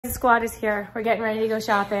The squad is here. We're getting ready to go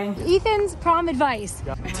shopping. Ethan's prom advice.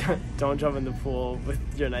 Don't jump in the pool with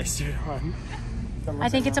your nice suit on. I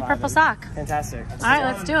think it's a purple sock. Fantastic. All right,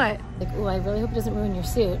 let's do it. Like, ooh, I really hope it doesn't ruin your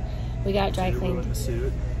suit. We got it dry cleaned. The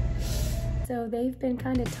suit. So they've been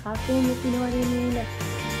kind of talking, if you know what I mean.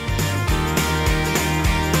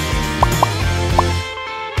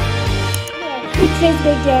 Today's a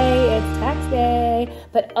big day, it's tax day,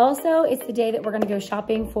 but also it's the day that we're gonna go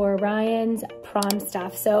shopping for Ryan's prom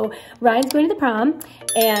stuff. So Ryan's going to the prom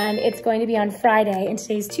and it's going to be on Friday and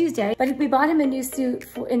today's Tuesday, but we bought him a new suit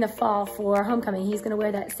in the fall for homecoming. He's gonna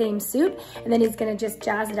wear that same suit and then he's gonna just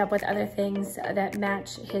jazz it up with other things that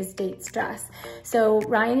match his date's dress. So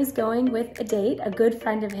Ryan is going with a date, a good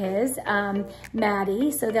friend of his,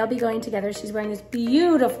 Maddie. So they'll be going together. She's wearing this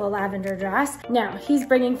beautiful lavender dress. Now he's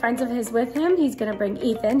bringing friends of his with him. He's gonna bring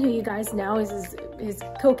Ethan, who you guys know is his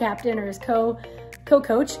co-captain or his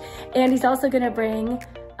co-coach, and he's also gonna bring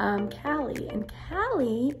Callie, and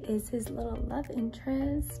Callie is his little love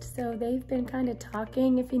interest. So they've been kind of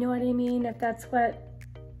talking, if you know what I mean, if that's what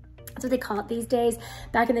they call it these days.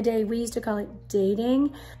 Back in the day, we used to call it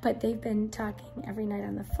dating, but they've been talking every night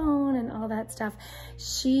on the phone and all that stuff.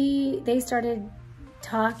 They started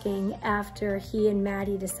talking after he and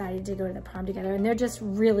Maddie decided to go to the prom together, and they're just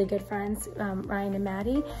really good friends, Ryan and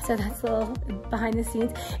Maddie. So that's a little behind the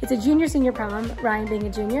scenes. It's a junior senior prom. Ryan, being a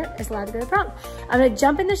junior, is allowed to go to prom. I'm gonna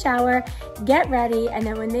jump in the shower, get ready, and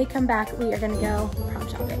then when they come back, we are gonna go prom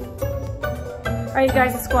shopping. All right, you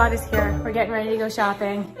guys, the squad is here. We're getting ready to go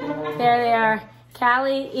shopping. There they are.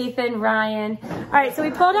 Callie, Ethan, Ryan. All right, so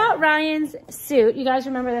we pulled out Ryan's suit. You guys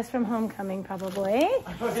remember this from homecoming, probably.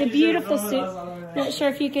 It's a beautiful suit. Not sure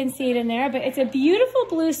if you can see it in there, but it's a beautiful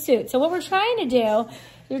blue suit. So what we're trying to do,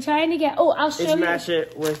 we're trying to get, oh, I'll show you. Match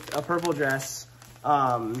it with a purple dress.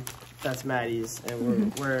 That's Maddie's.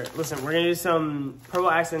 And we're gonna do some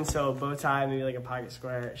purple accents, so bow tie, maybe like a pocket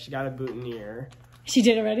square. She got a boutonniere. She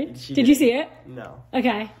did already? Did you see it? No.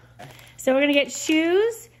 Okay. So we're gonna get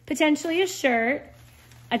shoes, potentially a shirt,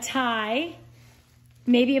 a tie,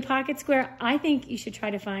 maybe a pocket square. I think you should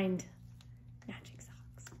try to find matching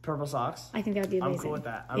socks. Purple socks? I think that would be amazing. I'm cool with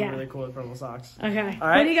that. I'm really cool with purple socks. Okay. All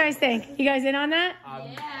right. What do you guys think? You guys in on that? I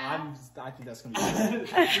think that's going to be super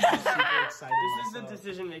excited. This is the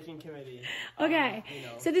decision-making committee. Okay.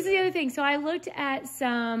 So this is the other thing. So I looked at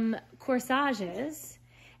some corsages,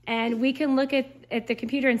 and we can look at the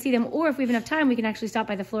computer and see them, or if we have enough time, we can actually stop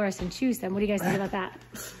by the florist and choose them. What do you guys think about that?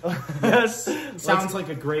 Sounds like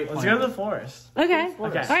a great plan. Let's go to the florist. Okay. All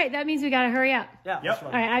right, that means we got to hurry up. Yeah. Yep.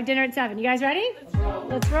 All right, I have dinner at 7. You guys ready?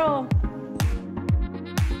 Let's roll.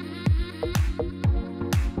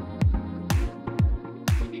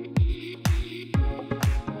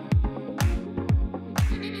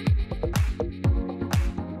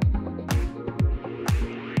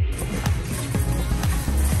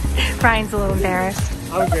 Brian's a little embarrassed.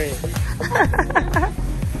 I'm great.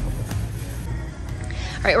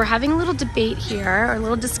 All right, we're having a little debate here, or a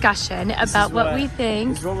little discussion about what we think.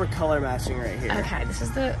 This is what we're color matching right here. Okay, this is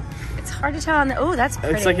it's hard to tell on the, oh, that's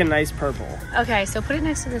pretty. It's like a nice purple. Okay, so put it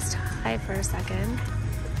next to this tie for a second.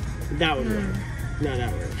 That would work. No,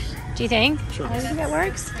 that works. Do you think? Sure. I think that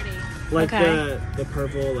works. Like okay. the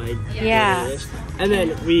purple, like yeah. And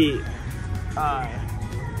then we hung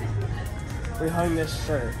this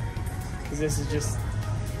shirt. Because this is just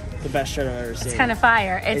the best shirt I've ever seen. It's kind of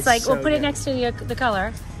fire. It's like, so we'll put it next to the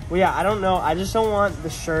color. Well, yeah, I don't know. I just don't want the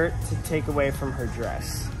shirt to take away from her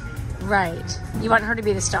dress. Right. You want her to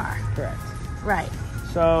be the star. Correct. Right.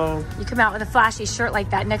 So you come out with a flashy shirt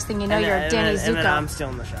like that. Next thing you know, you're Danny Zuko. And then I'm still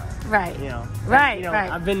in the shower. Right. You know. Right. Right.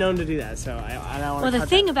 I've been known to do that, so I don't want to. Well, the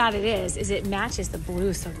thing about it is it matches the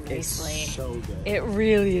blue so nicely. It's so good. It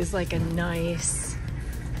really is like a nice.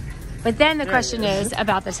 But then the question is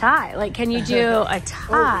about the tie. Like, can you do a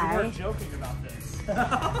tie? Oh, we were joking about this.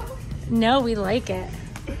 No, we like it.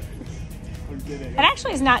 We're kidding. It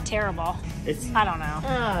actually is not terrible. I don't know.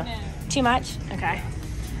 Too much? Okay.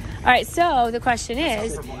 All right, so the question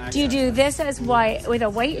is, do you do this as white with a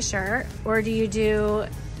white shirt, or do you do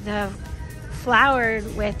the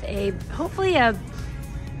flowered with a, hopefully a,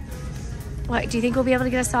 what, do you think we'll be able to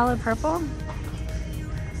get a solid purple?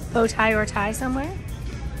 Bow tie or tie somewhere?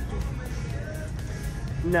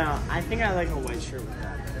 No, I think I like a white shirt with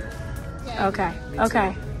that better. Yeah.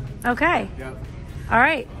 Okay. Yep. All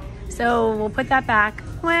right. So we'll put that back.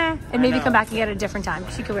 And maybe come back and get it a different time.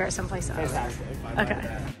 She could wear it someplace else. Fantastic.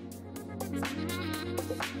 Okay.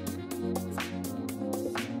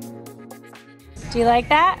 Do you like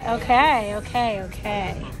that? Okay.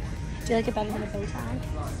 Do you like it better than a bow tie?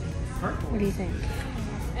 What do you think?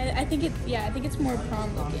 I think it's more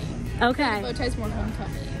prom looking. Okay. The bow tie's more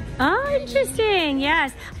homecoming. Oh, interesting.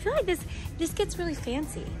 Yes. I feel like this gets really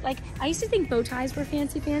fancy. Like, I used to think bow ties were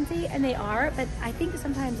fancy, and they are, but I think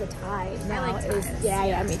sometimes a tie now I like ties.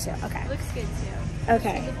 Yeah, me too. Okay. It looks good too.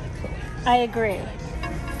 Okay. I agree.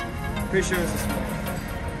 Pretty sure it's this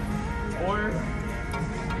one. Or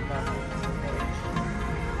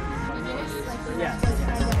yes.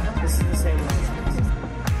 This is the same one.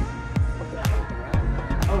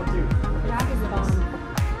 Oh, dude. Black is the bomb.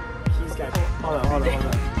 He's got. Hold on.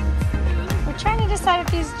 We're trying to decide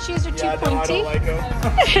if these shoes are too Yeah, no, I pointy. don't like them.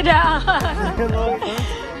 No.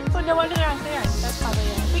 Well, no wonder they're on clearance. That's probably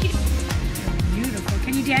it. Beautiful.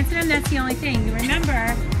 Can you dance in them? That's the only thing.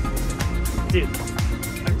 Remember. Dude,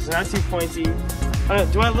 it's not too pointy.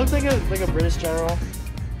 Do I look like a British general?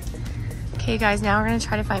 Okay, guys. Now we're gonna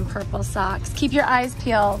try to find purple socks. Keep your eyes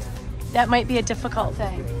peeled. That might be a difficult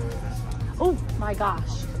thing. Oh my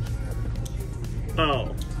gosh.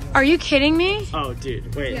 Oh. Are you kidding me? Oh,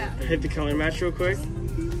 dude. Wait. Yeah. Hit the color match real quick.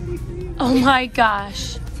 Oh my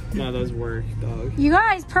gosh. No, those work, dog. You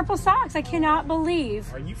guys, purple socks. I cannot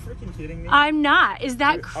believe. Are you freaking kidding me? I'm not. Is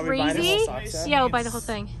that Are we buying the whole crazy? sock set? Yeah, we'll buy the whole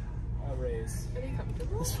thing. I'll raise. Are they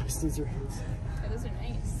comfortable? This place needs a raise. Yeah, those are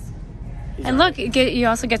nice. And look, you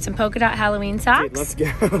also get some polka dot Halloween socks. Dude,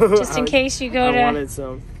 let's go. Just in case you go I to. wanted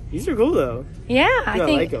some. These are cool though. Yeah, I Yeah, I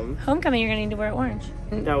think like 'em. homecoming you're gonna need to wear orange.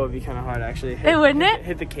 That would be kind of hard actually. Wouldn't it?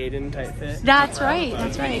 Hit the Caden type fit. That's right.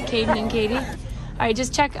 That's right. Caden and Katie. All right,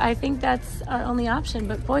 just check. I think that's our only option.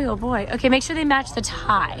 But boy, oh boy. Okay, make sure they match the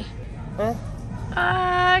tie. Huh?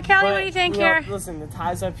 Callie, what do you think here? Listen, the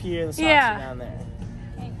tie's up here, the socks Yeah. are down there.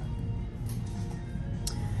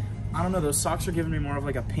 I don't know, those socks are giving me more of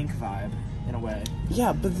like a pink vibe in a way.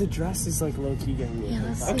 Yeah, but the dress is like low key gonna be. Yeah,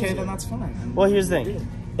 let's see. Okay, then that's fine. Well, here's the thing.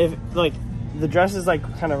 If like the dress is like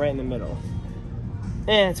kind of right in the middle,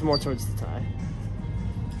 and it's more towards the tie.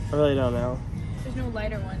 I really don't know. There's no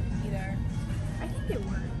lighter one either. I think it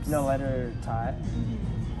works. No letter tie.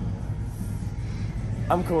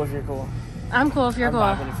 I'm cool if you're cool. I'm cool if you're I'm cool.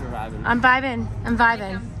 vibing if you're vibing. I'm vibing. I'm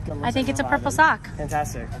vibing. Good, I think listen, it's a I'm purple vibing. sock.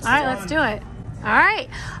 Fantastic. All right, let's do it. All right.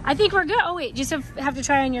 I think we're good. Oh, wait. You just have to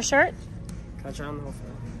try on your shirt? Can I try on the whole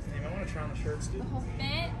thing? Hey, I want to try on the shirts, dude. The whole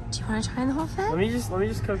fit. Do you want to try on the whole fit? Let me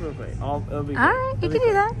just cook real quick. It'll be All good. right. You It'll be can do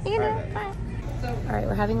quick. that. You can do All it. right. All right. All right,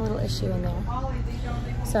 we're having a little issue in there.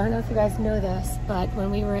 So I don't know if you guys know this, but when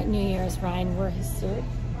we were at New Year's, Ryan wore his suit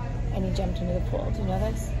and he jumped into the pool. Do you know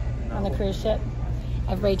this? On the cruise ship.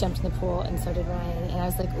 Everybody jumped in the pool and so did Ryan. And I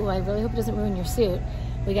was like, ooh, I really hope it doesn't ruin your suit.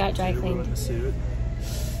 We got it dry cleaned. The suit.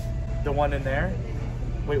 The one in there?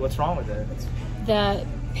 Wait, what's wrong with it? The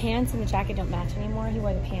pants and the jacket don't match anymore. He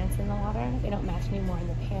wore the pants in the water. They don't match anymore and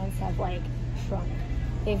the pants have like shrunk.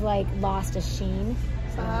 They've like lost a sheen.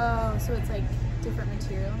 So Oh, so it's like different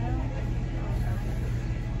material now?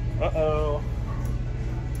 Uh-oh.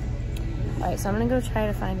 all right, so I'm gonna go try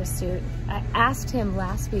to find a suit. I asked him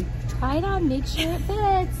last week, try it on, make sure it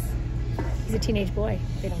fits. He's a teenage boy.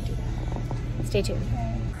 They don't do that. Stay tuned.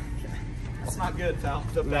 That's not good, pal.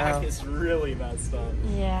 The back is really messed up.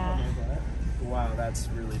 Yeah. Wow, that's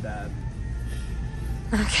really bad.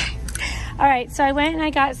 Okay. All right, so I went and I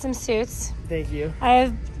got some suits. Thank you. I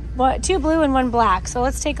have two blue and one black. So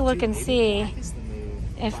let's take a look and see Is the move.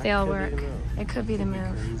 if they'll could be work. the move. It could be the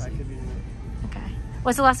move. That could be the Okay.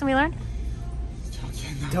 What's the lesson we learned?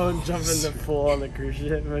 Don't jump in the pool on the cruise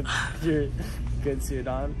ship with your good suit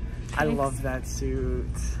on. I love that suit.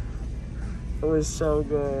 It was so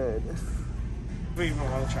good. We even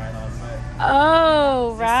want to try it on, but Oh,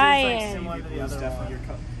 This is, Ryan. similar to the blue's other definitely one.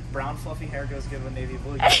 your brown fluffy hair goes good with navy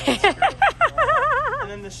blue.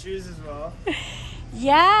 And then the shoes as well.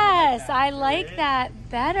 Yes, I like that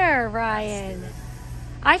better, Ryan.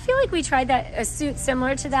 I feel like we tried a suit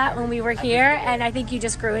similar to that when we were here, and I think you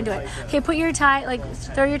just grew into it. Okay, put your tie, like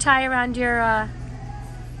throw your tie around your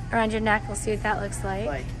neck. We'll see what that looks like.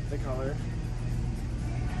 Like the color.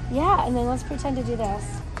 Yeah, and then let's pretend to do this.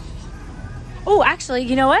 Oh, actually,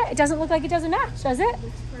 you know what? It doesn't look like it doesn't match, does it?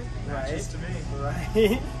 Right? to me.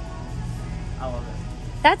 Right. I love it.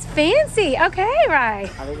 That's fancy. Okay, right.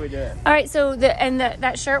 I think we did it. All right, so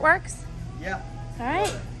that shirt works? Yeah. All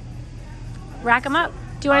right. Rack them up.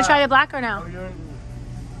 Do you want to try the black or Are no? we doing,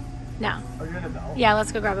 No. are we doing a belt? Yeah,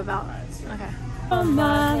 let's go grab a belt. Okay.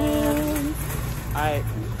 Alright.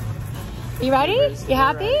 You ready? You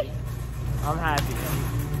happy? I'm happy.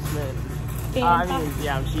 I'm smitten. Fantastic.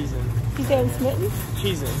 Yeah, I'm cheesing. You saying smitten?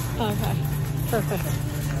 Cheesing. Okay. Perfect.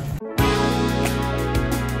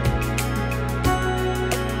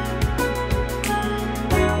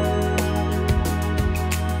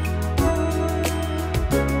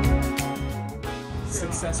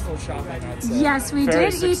 successful shopping, I'd say. Yes, we Very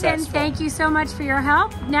did, Ethan. successful. Thank you so much for your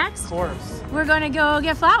help. Next, Of course. we're going to go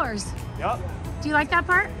get flowers. Yep. Do you like that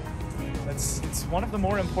part? It's one of the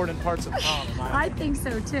more important parts of prom, in my I think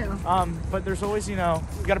so too. but there's always, you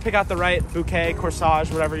got to pick out the right bouquet, corsage,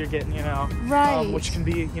 whatever you're getting, Right. which can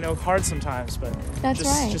be, hard sometimes, but That's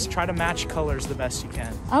right. just try to match colors the best you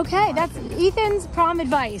can. Okay, that's Ethan's prom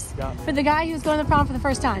advice Yeah. for the guy who's going to the prom for the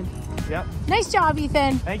first time. Yep. Nice job,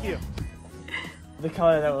 Ethan. Thank you. The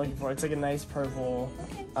color that we're looking for, it's like a nice purple.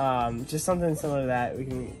 Just something similar to that. We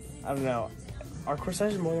can, I don't know. Are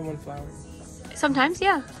corsages more than one flower? Sometimes,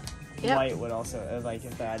 yeah. Yep. White would also, like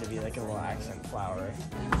if that had to be like a little accent flower.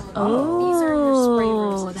 Oh, These are your spray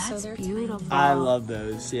roses, that's so they're beautiful. I love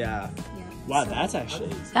those, yeah. Wow, that's actually,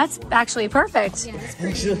 That's actually perfect. Yeah, it's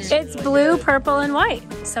pretty nice. It's blue, purple, and white.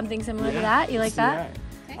 Something similar to that. You like that?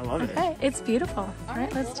 I love it. Okay, it's beautiful. All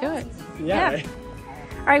right, let's do it. Yeah. Yeah.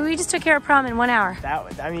 All right, we just took care of prom in 1 hour.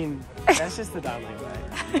 That's just the Donnelly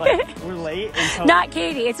way. Like, we're late until... Not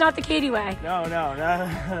Katie. It's not the Katie way. No.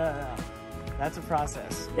 That's a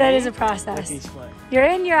process. That is a With process. each foot. You're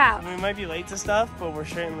in, you're out. We might be late to stuff, but we're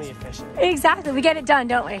certainly efficient. Exactly. We get it done,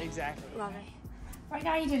 don't we? Exactly. Love it. All right,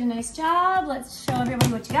 now you did a nice job. Let's show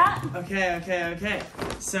everybody what you got. Okay.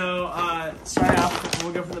 So, starting off,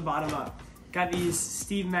 we'll go from the bottom up. Got these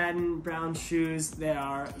Steve Madden brown shoes. They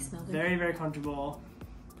are smell good. very, very comfortable.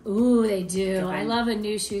 Ooh, they do. Go I ahead. love a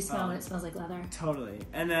new shoe smell when it smells like leather. Totally.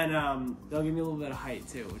 And then they'll give me a little bit of height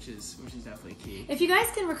too, which is definitely key. If you guys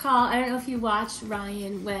can recall, I don't know if you watched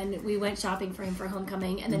Ryan when we went shopping for him for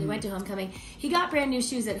homecoming, and then he went to homecoming. He got brand new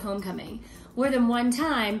shoes at homecoming. Wore them one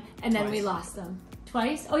time, and then we Twice. lost them.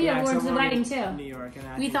 Twice? Oh yeah, wore so them to the we're wedding in too. New York, and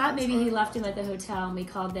I We think thought that's maybe he hard. left him at the hotel, and we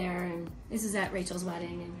called there, and this is at Rachel's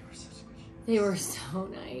wedding, and they were so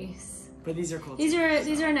nice. But these are cool. These too, are so.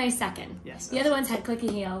 these are a nice second. Yes. The other ones had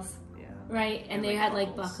clicky heels, Yeah. right? And And, they like, had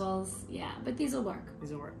like buckles. buckles. Yeah, but these will work.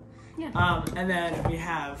 These will work. Yeah. And then we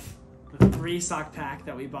have the 3 sock pack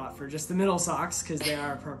that we bought for just the middle socks because they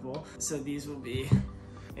are purple. So these will be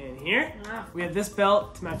in here. Wow. We have this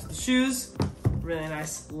belt to match the shoes. Really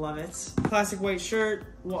nice, love it. Classic white shirt,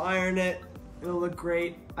 we'll iron it. It'll look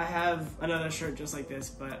great. I have another shirt just like this,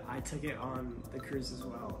 but I took it on the cruise as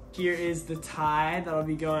well. Here is the tie that'll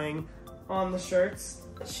be on the shirts.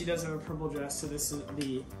 She does have a purple dress, so this is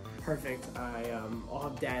the perfect. I'll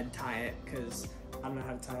have Dad tie it because I don't know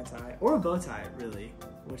how to tie a tie or a bow tie really,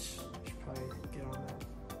 which I should probably get on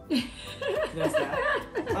that. That's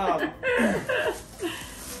that.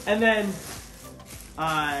 And then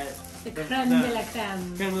The creme de la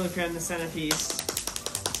creme. creme de la creme, the centerpiece.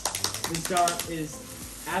 This dart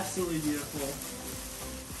is absolutely beautiful.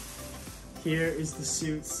 Here is the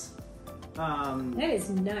suits. That is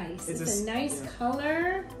nice. It's a nice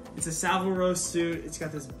color. It's a Savile Row suit. It's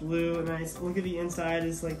got this blue, nice. Look at the inside.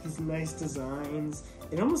 It's like these nice designs.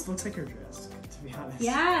 It almost looks like her dress, to be honest.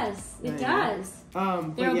 Yes, it Yeah. does.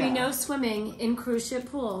 But There will yeah. be no swimming in cruise ship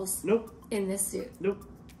pools Nope. in this suit. Nope.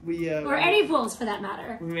 We Or any pools for that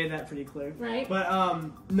matter. We made that pretty clear. Right. But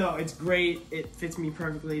no, it's great. It fits me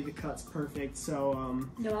perfectly. The cut's perfect. So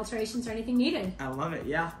No alterations or anything needed. I love it.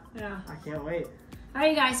 Yeah. Yeah. I can't wait. All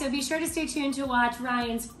right, guys, so be sure to stay tuned to watch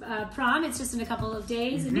Ryan's prom. It's just in a couple of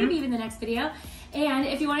days, and maybe even the next video. And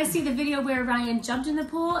if you want to see the video where Ryan jumped in the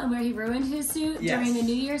pool and where he ruined his suit Yes. during the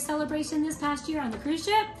New Year's celebration this past year on the cruise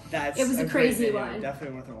ship, That's it was a great crazy video. one.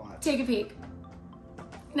 Definitely worth a watch. Take a peek.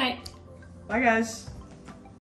 Night. Bye, guys.